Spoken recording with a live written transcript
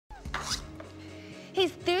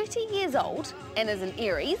He's 30 years old and is an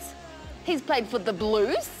Aries. He's played for the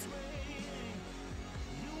Blues.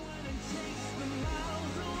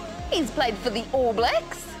 He's played for the All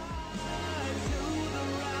Blacks.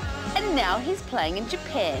 And now he's playing in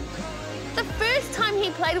Japan. The first time he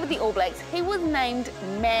played with the All Blacks, he was named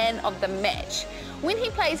Man of the Match. When he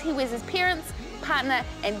plays, he wears his parents', partner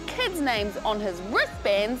and kids' names on his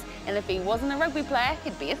wristbands, and if he wasn't a rugby player,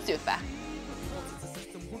 he'd be a surfer.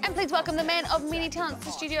 And please welcome the man of many talents to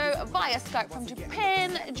the studio via Skype from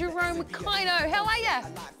Japan, Jerome Kaino. How are you?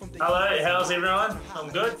 Hello, how's everyone? I'm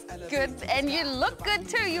good. Good, and you look good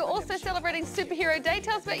too. You're also celebrating Superhero Day.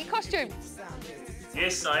 Tell us about your costume.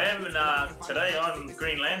 Yes, I am, and today I'm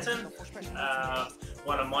Green Lantern,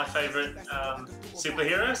 one of my favourite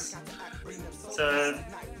superheroes. So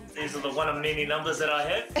these are the one of many numbers that I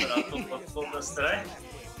have, but I thought this today.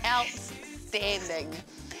 Outstanding.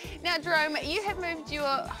 Now, Jerome, you have moved your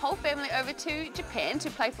whole family over to Japan to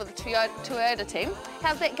play for the Toyota team.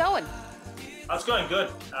 How's that going? It's going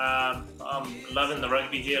good. I'm loving the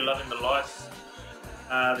rugby here, loving the life.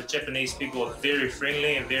 The Japanese people are very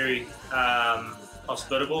friendly and very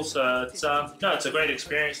hospitable, so it's a great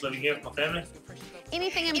experience living here with my family.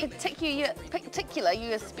 Anything in particular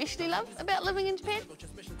you especially love about living in Japan?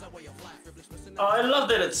 I love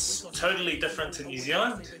that it's totally different to New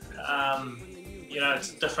Zealand. You know,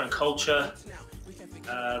 it's a different culture,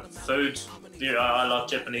 food. Yeah, I love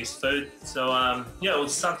Japanese food, so yeah, it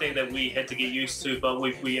was something that we had to get used to, but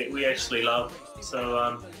we actually love.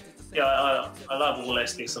 So yeah, I love all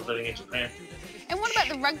aspects of living in Japan. And what about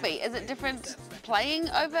the rugby? Is it different playing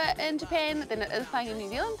over in Japan than it is playing in New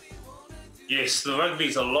Zealand? Yes, the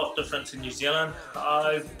rugby's a lot different to New Zealand.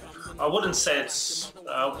 I wouldn't say it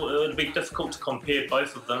would be difficult to compare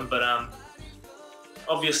both of them, but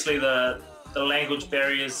obviously the language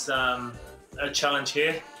barriers a challenge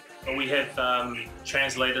here, but we have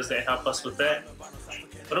translators that help us with that.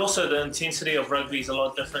 But also the intensity of rugby is a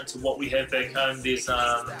lot different to what we have back home. There's you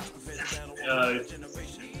know,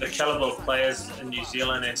 the calibre of players in New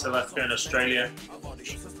Zealand and South Africa and Australia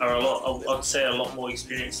are I'd say a lot more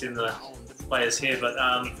experienced than the players here. But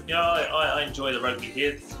you know, I enjoy the rugby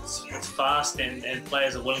here. It's fast and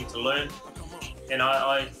players are willing to learn. And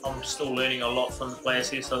I'm still learning a lot from the players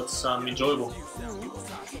here, so it's enjoyable.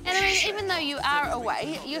 And I mean, even though you are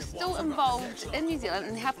away, you're still involved in New Zealand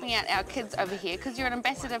and helping out our kids over here because you're an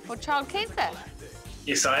ambassador for child cancer.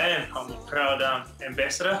 Yes, I am. I'm a proud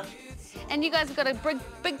ambassador. And you guys have got a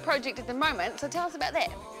big project at the moment, so tell us about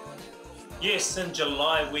that. Yes, in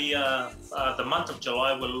July, the month of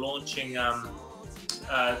July, we're launching.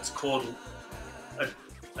 It's called a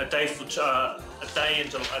day for child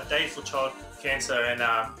cancer, and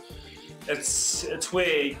it's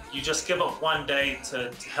where you just give up one day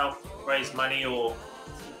to help raise money or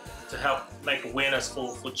to help make awareness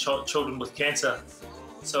for children with cancer.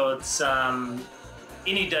 So it's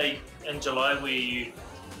any day in July where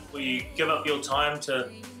you give up your time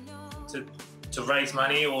to raise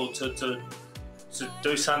money or to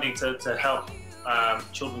do something to help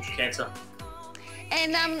children with cancer.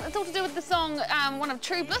 And it's all to do with the song, one of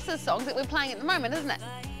True Bliss's songs that we're playing at the moment, isn't it?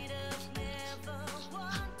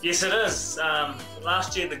 Yes, it is.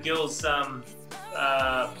 Last year the girls wrote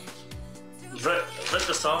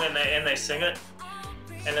the song and they sing it,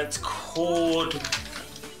 and it's called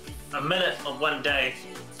A Minute of One Day.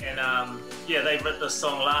 And yeah, they wrote this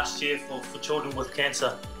song last year for children with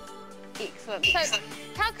cancer. Excellent. So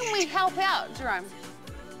how can we help out, Jerome?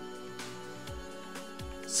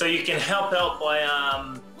 So you can help out by,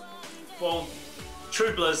 well,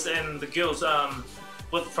 True Bliss and the girls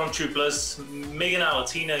from True Bliss, Megan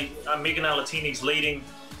Alatini's leading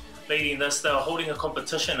this. They're holding a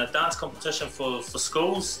competition, a dance competition for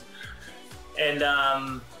schools. And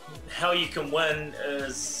how you can win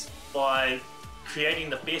is by creating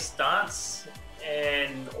the best dance,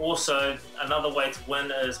 and also another way to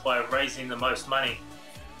win is by raising the most money.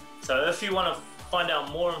 So if you want to find out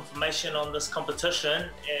more information on this competition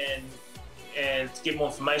and to get more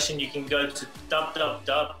information, you can go to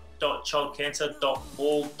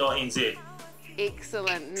www.childcancer.org.nz.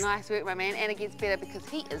 Excellent, nice work, my man, and it gets better because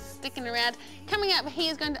he is sticking around. Coming up, he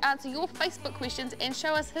is going to answer your Facebook questions and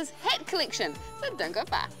show us his hat collection, so don't go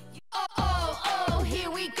far. Oh,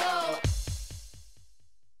 here we go.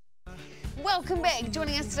 Welcome back.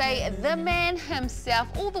 Joining us today, the man himself,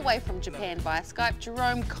 all the way from Japan via Skype,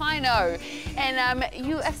 Jerome Kaino. And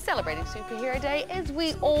you are celebrating Superhero Day, as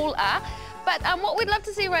we all are. But what we'd love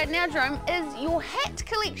to see right now, Jerome, is your hat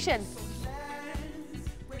collection.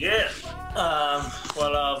 Yeah.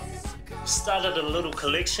 Well, I've started a little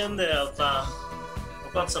collection that I've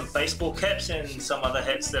got some baseball caps and some other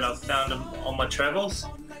hats that I've found on my travels.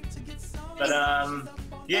 But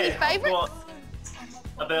yeah, Any I've favourites? got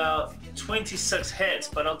about 26 hats,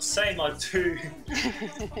 but I'd say my two.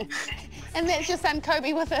 And that's your son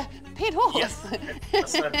Kobe with a pet horse.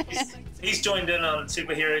 Yes, so he's joined in on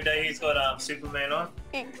Superhero Day. He's got Superman on.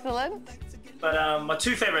 Excellent. But my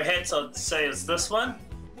two favourite hats I'd say is this one.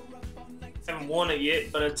 Haven't worn it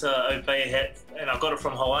yet, but it's a Obey hat, and I got it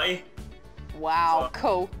from Hawaii. Wow, So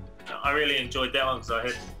cool. I really enjoyed that one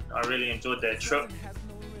because I really enjoyed that trip.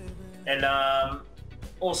 And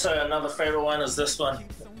also another favourite one is this one,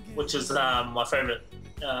 which is my favourite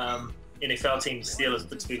NFL team, Steelers,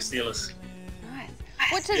 Pittsburgh Steelers. Nice.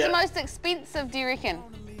 Which is the most expensive, do you reckon?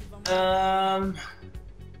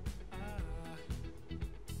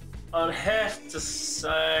 I'd have to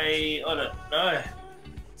say, I don't know.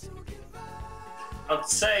 I'd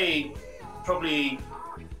say probably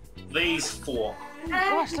these four.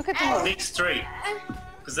 Gosh, look at them. These three.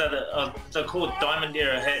 Because they're called Diamond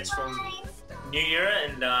Era hats from New Era,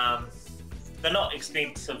 and they're not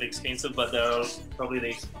expensive, but they're probably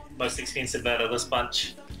the most expensive out of this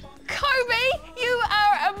bunch. Kobe, you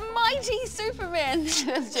are a mighty Superman.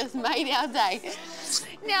 That's just made our day.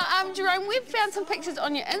 Now, Jerome, we've found some pictures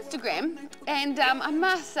on your Instagram, and I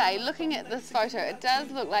must say, looking at this photo, it does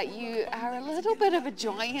look like you are a little bit of a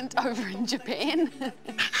giant over in Japan.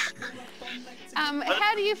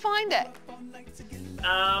 How do you find it?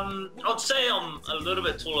 I'd say I'm a little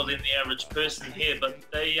bit taller than the average person here, but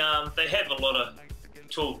they have a lot of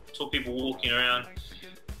tall people walking around.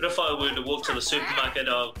 But if I were to walk to the supermarket,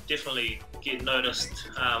 I'll definitely get noticed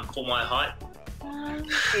for my height.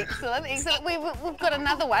 Excellent, excellent. We've got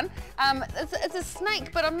another one. It's a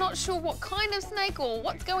snake, but I'm not sure what kind of snake or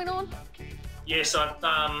what's going on. Yes, that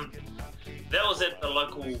was at the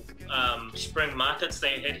local spring markets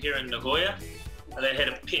they had here in Nagoya. They had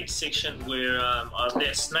a pet section where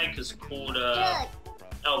their snake is called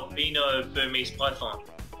albino Burmese python.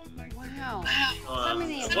 Wow, so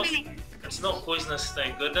many. It's not poisonous,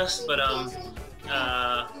 thank goodness, but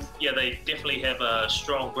yeah, they definitely have a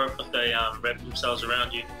strong grip if they wrap themselves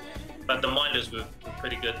around you. But the minders were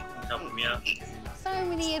pretty good in helping me out. So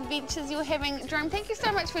many adventures you're having. Jerome, thank you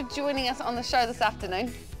so much for joining us on the show this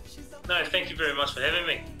afternoon. No, thank you very much for having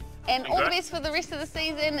me. And all the best for the rest of the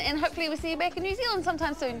season, and hopefully we'll see you back in New Zealand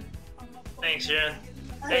sometime soon. Thanks, Erin.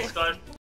 Thanks, guys.